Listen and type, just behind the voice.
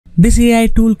This AI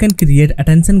tool can create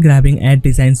attention-grabbing ad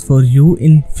designs for you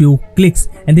in few clicks,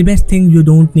 and the best thing, you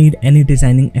don't need any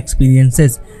designing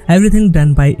experiences. Everything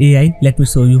done by AI. Let me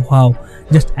show you how.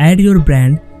 Just add your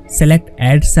brand, select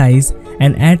ad size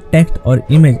and add text or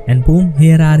image, and boom,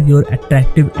 here are your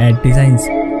attractive ad designs.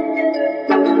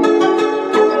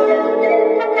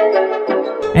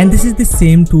 And this is the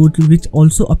same tool which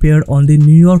also appeared on the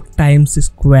New York Times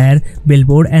Square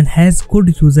billboard and has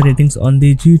good user ratings on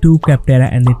the G2, Capterra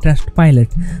and the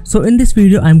Trustpilot. So in this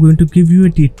video, I'm going to give you a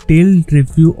detailed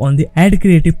review on the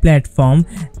Adcreative platform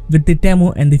with the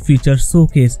demo and the feature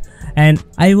showcase. And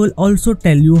I will also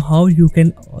tell you how you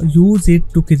can use it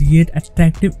to create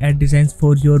attractive ad designs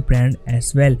for your brand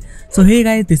as well. So hey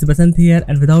guys, this is Basant here,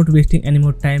 and without wasting any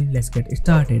more time, let's get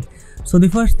started. So the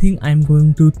first thing I'm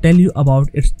going to tell you about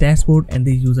its dashboard and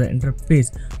the user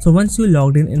interface. So once you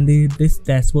logged in this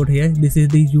dashboard here, this is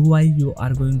the UI you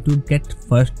are going to get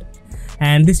first.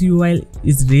 And this UI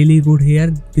is really good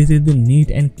here. This is the neat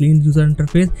and clean user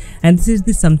interface, and this is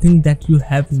the something that you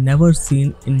have never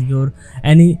seen in your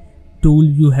any tool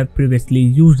you have previously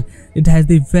used. It has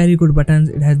the very good buttons,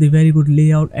 it has the very good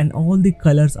layout, and all the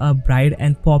colors are bright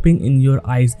and popping in your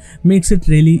eyes, makes it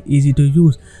really easy to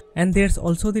use. And there's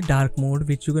also the dark mode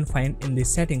which you can find in the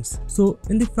settings. So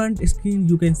in the front screen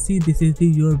you can see this is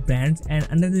your brands, and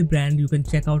under the brand you can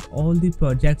check out all the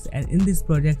projects, and in this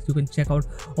project you can check out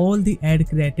all the ad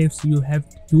creatives you have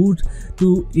used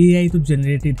to AI to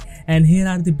generate it. And here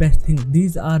are the best things,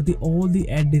 these are all the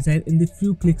ad design in the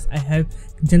few clicks I have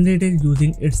generated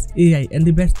using its AI. And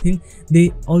the best thing,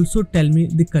 they also tell me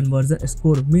the conversion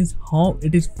score, means how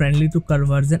it is friendly to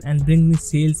conversion and bring me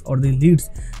sales or the leads.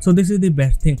 So this is the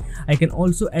best thing. I can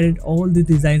also edit all the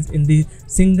designs in the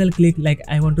single click, like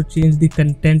I want to change the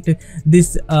content,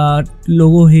 this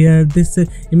logo here, this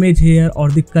image here, or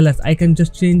the colors, I can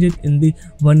just change it in the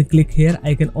one click here.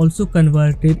 I can also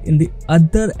convert it in the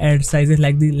other ad sizes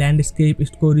like the landscape,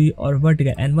 story or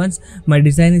vertical, and once my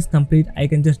design is complete I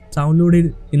can just download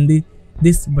it in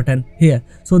this button here.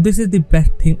 So this is the best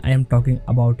thing I am talking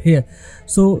about here.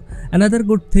 So another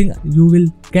good thing you will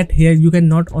get here, you can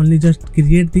not only just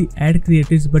create the ad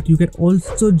creatives, but you can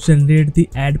also generate the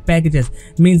ad packages.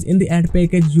 Means in the ad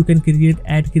package you can create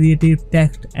ad creative,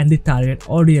 text and the target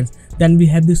audience. Then we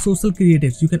have the social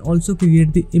creatives, you can also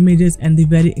create the images and the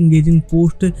very engaging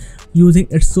post using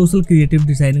its social creative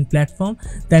designing platform.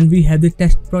 Then we have the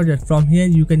text project, from here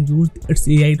you can use its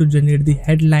AI to generate the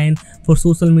headline for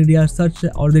social media, search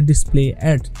or the display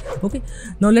ads. Okay,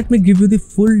 now let me give you the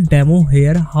full demo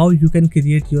here how you can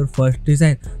create your first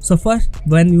design. So first,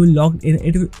 when you logged in,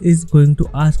 it is going to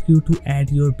ask you to add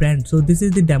your brand. So this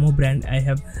is the demo brand I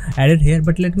have added here,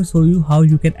 but let me show you how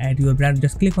you can add your brand.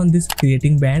 Just click on this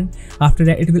creating brand. After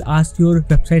that it will ask your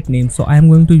website name, so I am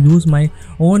going to use my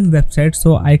own website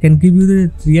so I can give you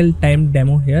the real-time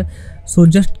demo here. So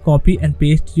just copy and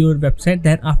paste your website.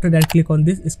 Then after that click on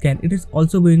this scan, it is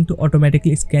also going to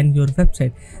automatically scan your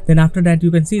website. Then after that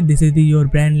you can see this is your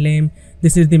brand name,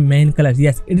 this is the main colors.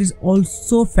 Yes, it is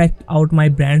also fetched out my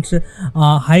brand's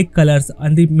high colors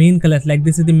and the main colors, like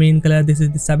this is the main color, this is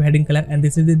the subheading color, and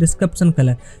this is the description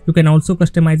color. You can also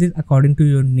customize it according to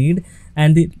your need.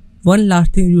 And the one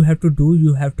last thing you have to do,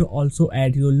 you have to also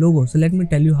add your logo. So let me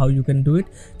tell you how you can do it.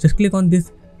 Just click on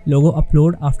this logo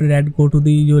upload. After that go to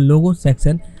your logo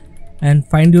section and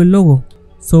find your logo.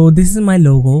 So this is my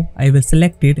logo, I will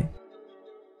select it.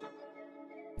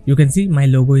 You can see my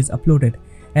logo is uploaded.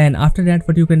 And after that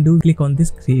what you can do, click on this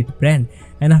create brand,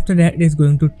 and after that it is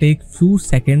going to take few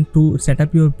seconds to set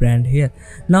up your brand here.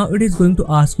 Now it is going to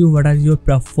ask you what are your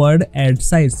preferred ad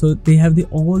size. So they have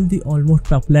all the almost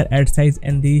popular ad size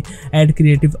and the ad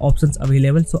creative options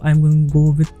available. So I'm going to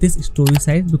go with this story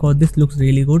size because this looks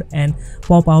really good and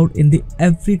pop out in the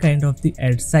every kind of the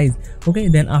ad size. Okay,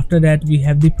 then after that we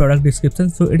have the product description,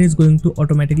 so it is going to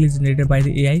automatically generated by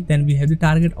the AI. Then we have the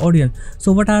target audience.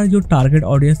 So what are your target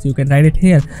audience, you can write it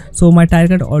here. So my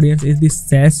target audience is the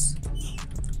Saas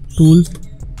tools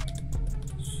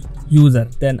user.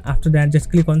 Then after that just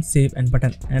click on save and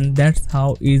button, and that's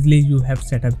how easily you have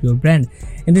set up your brand.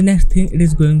 In the next thing, it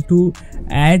is going to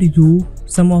add you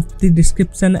some of the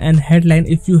description and headline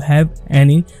if you have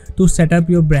any to set up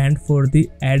your brand for the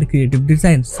ad creative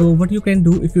design. So what you can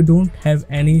do if you don't have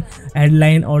any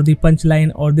headline or the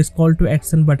punchline or this call to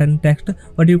action button text,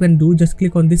 what you can do, just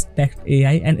click on this text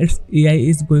AI, and its AI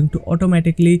is going to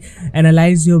automatically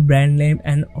analyze your brand name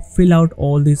and fill out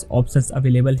all these options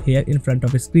available here in front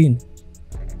of a screen.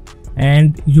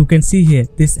 and you can see here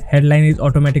this headline is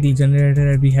automatically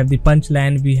generated. We have the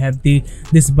punchline, we have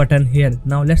this button here.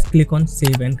 Now let's click on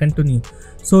save and continue.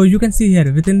 So you can see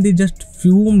here within the just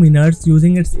few minutes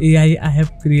using its AI, I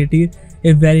have created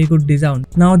a very good design.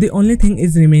 Now the only thing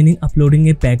is remaining uploading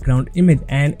a background image,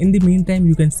 and in the meantime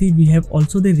you can see we have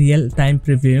also the real time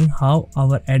previewing how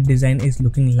our ad design is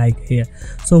looking like here.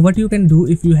 So what you can do,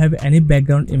 if you have any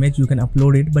background image you can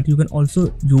upload it, but you can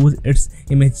also use its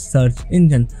image search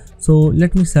engine. So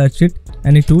let me search it,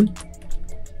 any tool,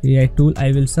 AI tool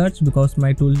I will search, because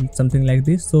my tool is something like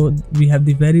this. So we have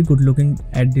the very good looking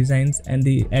ad designs and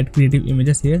the ad creative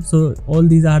images here. So all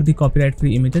these are the copyright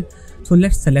free images. So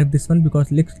let's select this one because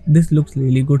this looks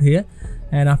really good here,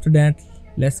 and after that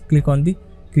let's click on the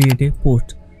creative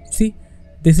post. See,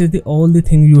 this is all the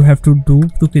thing you have to do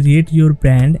to create your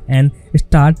brand and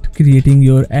start creating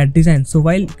your ad design. So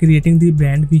while creating the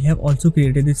brand, we have also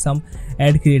created some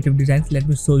ad creative designs. Let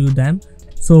me show you them.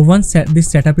 So once this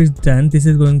setup is done, this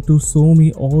is going to show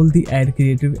me all the ad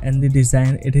creative and the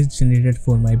design it is generated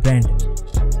for my brand.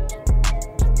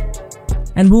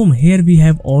 And boom, here we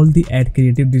have all the ad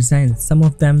creative designs. Some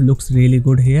of them looks really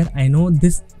good here. I know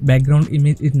this background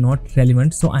image is not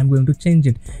relevant, so I'm going to change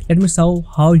it. Let me show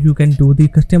how you can do the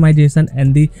customization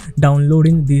and the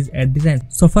downloading these ad designs.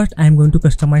 So first I'm going to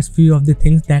customize few of the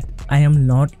things that I am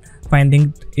not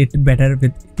finding it better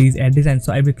with these ad designs.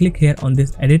 So I will click here on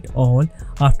this edit all.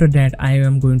 After that I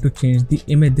am going to change the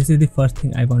image. This is the first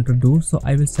thing I want to do. So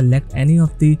I will select any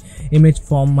of the image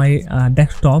from my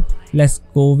desktop. Let's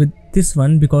go with this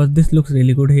one because this looks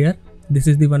really good here. This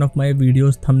is the one of my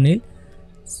videos thumbnail.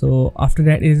 So after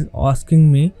that it is asking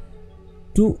me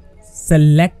to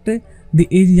select the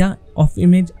area of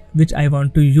image which I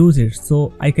want to use it.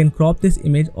 So I can crop this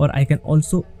image, or I can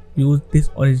also use this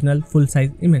original full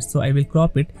size image. So I will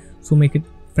crop it so make it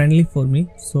friendly for me.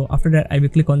 So after that I will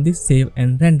click on this save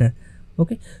and render.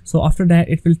 Okay, so after that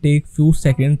it will take few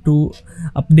seconds to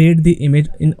update the image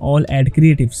in all ad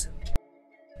creatives.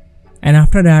 And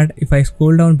after that, if I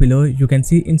scroll down below, you can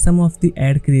see in some of the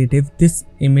ad creative this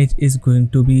image is going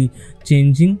to be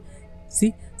changing.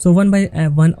 See, so one by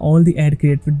one all the ad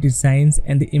creative designs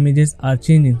and the images are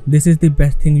changing. This is the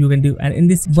best thing you can do, and in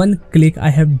this one click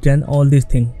I have done all these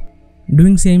things.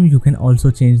 Doing same, you can also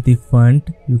change the font,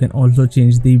 you can also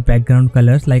change the background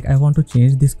colors. Like I want to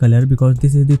change this color because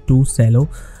this is the too shallow,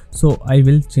 so I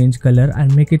will change color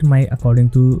and make it my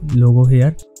according to logo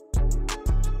here.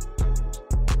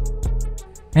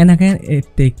 And again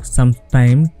it takes some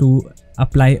time to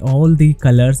apply all the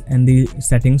colors and the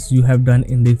settings you have done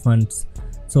in the fonts.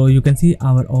 So you can see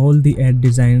our all the ad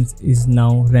designs is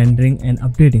now rendering and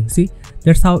updating. See,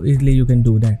 that's how easily you can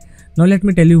do that. Now let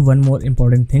me tell you one more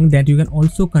important thing, that you can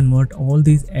also convert all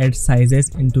these ad sizes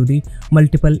into the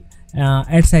multiple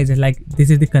ad sizes. Like this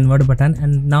is the convert button,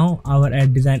 and now our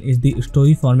ad design is the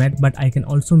story format, but I can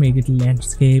also make it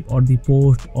landscape or the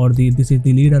post or this is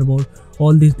the leaderboard.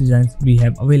 All these designs we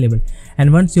have available.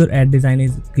 And once your ad design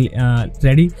is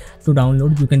ready to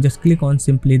download, you can just click on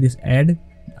simply this ad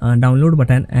download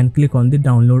button and click on the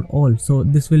download all. So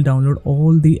this will download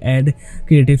all the ad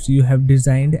creatives you have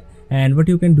designed. And what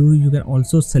you can do, you can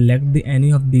also select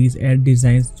any of these ad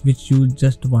designs which you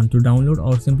just want to download,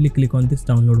 or simply click on this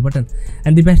download button.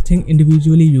 And the best thing,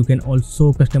 individually you can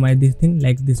also customize this thing.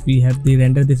 Like this, we have the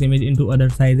render this image into other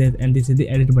sizes, and this is the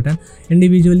edit button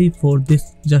individually for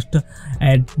this just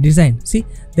ad design. See,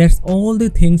 that's all the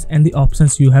things and the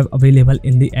options you have available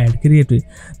in the ad creative.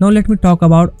 Now let me talk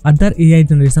about other AI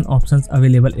generation options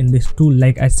available in this tool.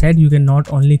 Like I said, you can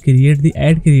not only create the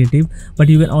ad creative, but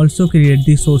you can also create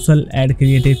the social ad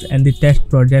creatives and the test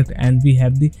project, and we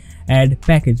have the ad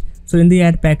package. So in the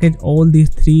ad package, all these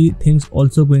three things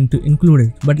also going to include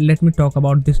it. But let me talk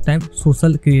about this time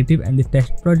social creative and the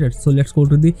test project. So let's go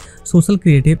to the social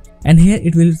creative, and here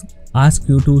it will ask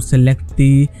you to select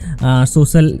the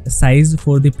social size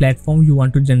for the platform you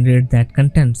want to generate that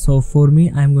content. So for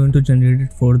me, I'm going to generate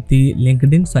it for the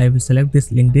LinkedIn. So I will select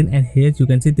this LinkedIn, and here you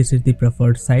can see this is the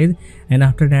preferred size. And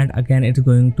after that, again it's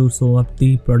going to show up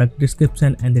the product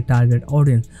description and the target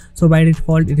audience. So by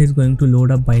default it is going to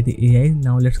load up by the AI.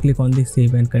 Now let's click on the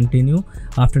save and continue.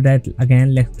 After that,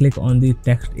 again let's click on the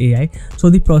text AI. So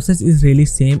the process is really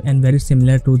same and very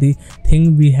similar to the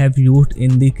thing we have used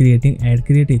in the creating ad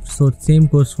creative. So same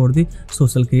goes for the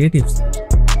social creatives.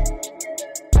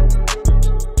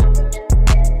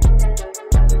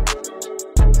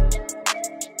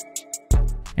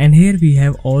 And here we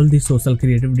have all the social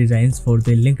creative designs for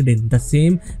the LinkedIn. The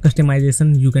same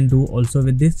customization you can do also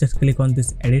with this. Just click on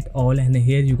this edit all, and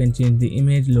here you can change the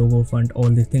image, logo, font, all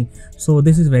these things. So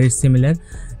this is very similar.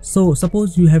 So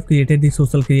suppose you have created the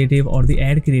social creative or the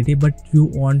ad creative, but you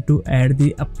want to add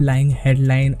the applying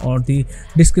headline or the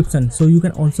description. So you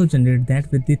can also generate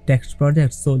that with the text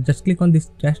project. So just click on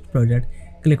this text project,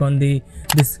 click on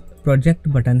this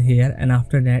project button here, and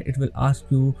after that it will ask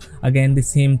you again the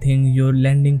same thing, your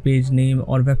landing page name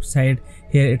or website.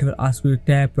 Here it will ask you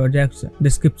tab, projects,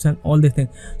 description, all these things.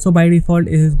 So by default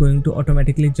it is going to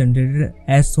automatically generate it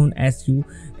as soon as you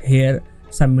here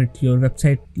submit your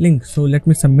website link. So let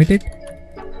me submit it.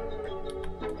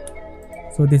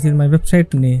 So this is my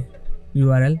website name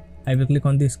URL. I will click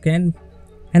on the scan,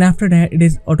 and after that it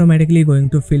is automatically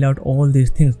going to fill out all these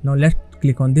things. Now let's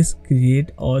click on this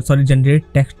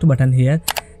generate text button here,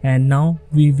 and now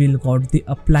we will got the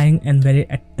applying and very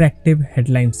attractive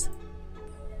headlines.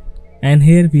 And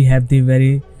here we have the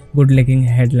very good looking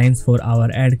headlines for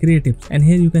our ad creatives, and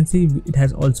here you can see it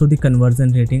has also the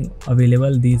conversion rating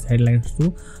available, these headlines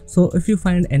too. So if you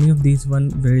find any of these one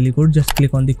really good, just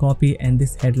click on the copy, and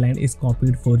this headline is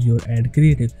copied for your ad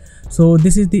creative. So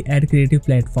this is the ad creative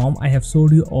platform. I have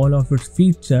showed you all of its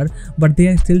feature, but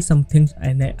there are still some things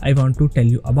and I want to tell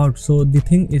you about. So the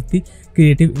thing is the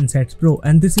Creative Insights Pro,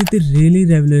 and this is the really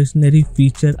revolutionary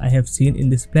feature I have seen in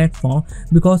this platform,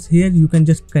 because here you can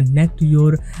just connect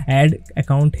your ad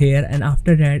account here, and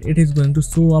after that it is going to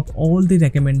show up all the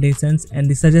recommendations and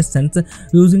the suggestions.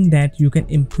 Using that you can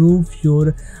improve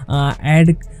your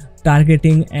ad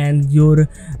targeting and your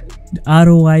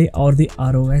ROI or the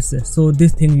ROS. So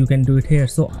this thing you can do it here.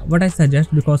 So what I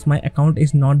suggest, because my account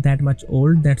is not that much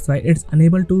old, that's why it's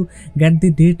unable to get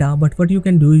the data, but what you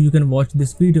can do, you can watch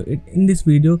this video. In this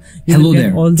video you will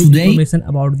get all the information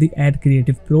about the Ad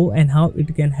Creative Pro and how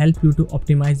it can help you to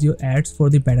optimize your ads for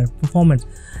the better performance.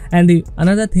 And the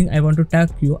another thing I want to tell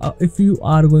you, if you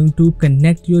are going to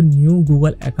connect your new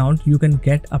Google account, you can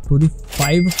get up to the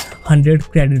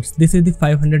 500 credits. This is the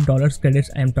 $500 credits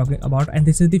I am talking about, and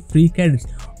this is the free credits.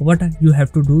 What you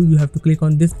have to do, you have to click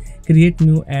on this create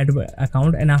new ad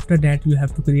account, and after that you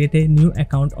have to create a new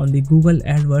account on the Google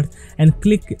AdWords and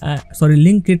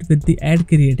link it with the ad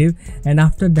creative, and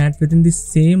after that within the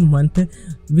same month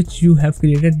which you have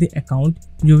created the account,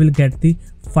 you will get the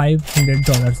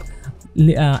 $500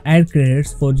 ad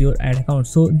credits for your ad account.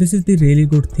 So this is the really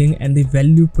good thing and the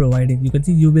value providing. You can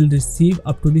see you will receive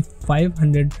up to the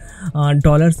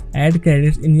 $500 ad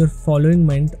credits in your following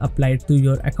month applied to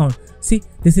your account. See,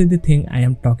 this is the thing I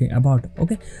am talking about.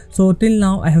 Okay, so till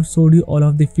now I have showed you all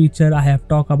of the feature, I have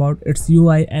talked about its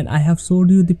UI, and I have showed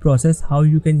you the process how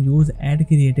you can use ad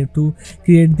creative to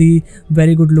create the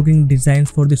very good looking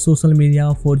designs for the social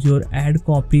media, for your ad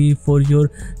copy, for your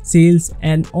sales,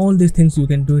 and all these things you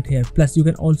can do it here. Plus you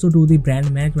can also do the brand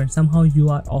management. Somehow you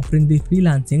are offering the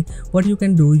freelancing. What you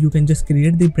can do, you can just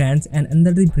create the brands, and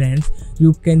under the brands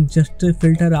you can just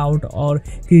filter out or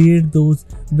create those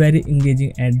very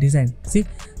engaging ad design. See,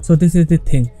 so this is the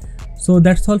thing. So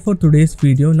that's all for today's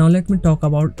video. Now let me talk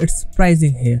about its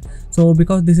pricing here. So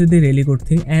because this is the really good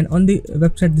thing, and on the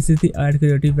website, this is the Ad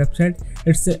Creative website.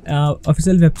 It's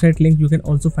official website link. You can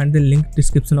also find the link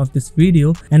description of this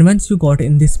video. And once you got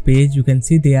in this page, you can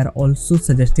see they are also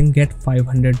suggesting get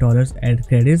 $500 ad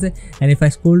credits. And if I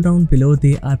scroll down below,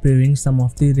 they are previewing some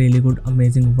of the really good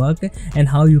amazing work and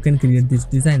how you can create this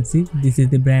design. See, this is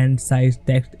the brand, size,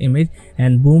 text, image,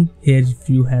 and boom, here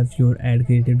you have your ad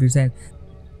creative design.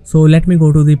 So let me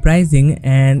go to the pricing,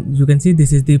 and you can see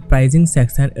this is the pricing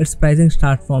section. Its pricing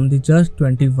start from the just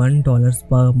 $21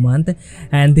 per month,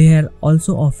 and they are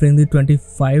also offering the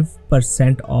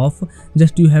 25% off.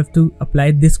 Just you have to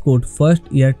apply this code first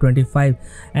year 25.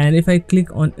 And if I click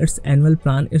on its annual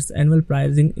plan, its annual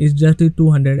pricing is just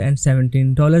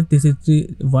 $217. This is the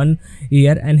 1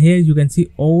 year, and here you can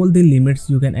see all the limits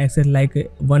you can access,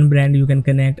 like one brand you can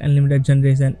connect, unlimited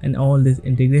generation, and all this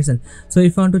integration. So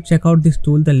if you want to check out this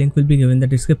tool, the link will be given in the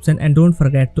description, and don't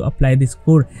forget to apply this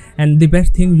code. And the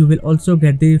best thing, you will also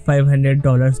get the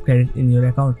 $500 credit in your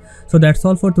account. So that's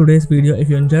all for today's video. If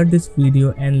you enjoyed this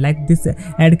video and like this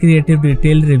ad creative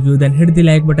detailed review, then hit the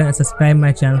like button and subscribe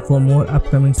my channel for more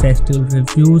upcoming SaaS tool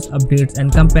reviews, updates,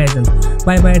 and comparisons.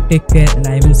 Bye bye, take care, and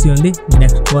I will see you on the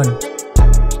next one.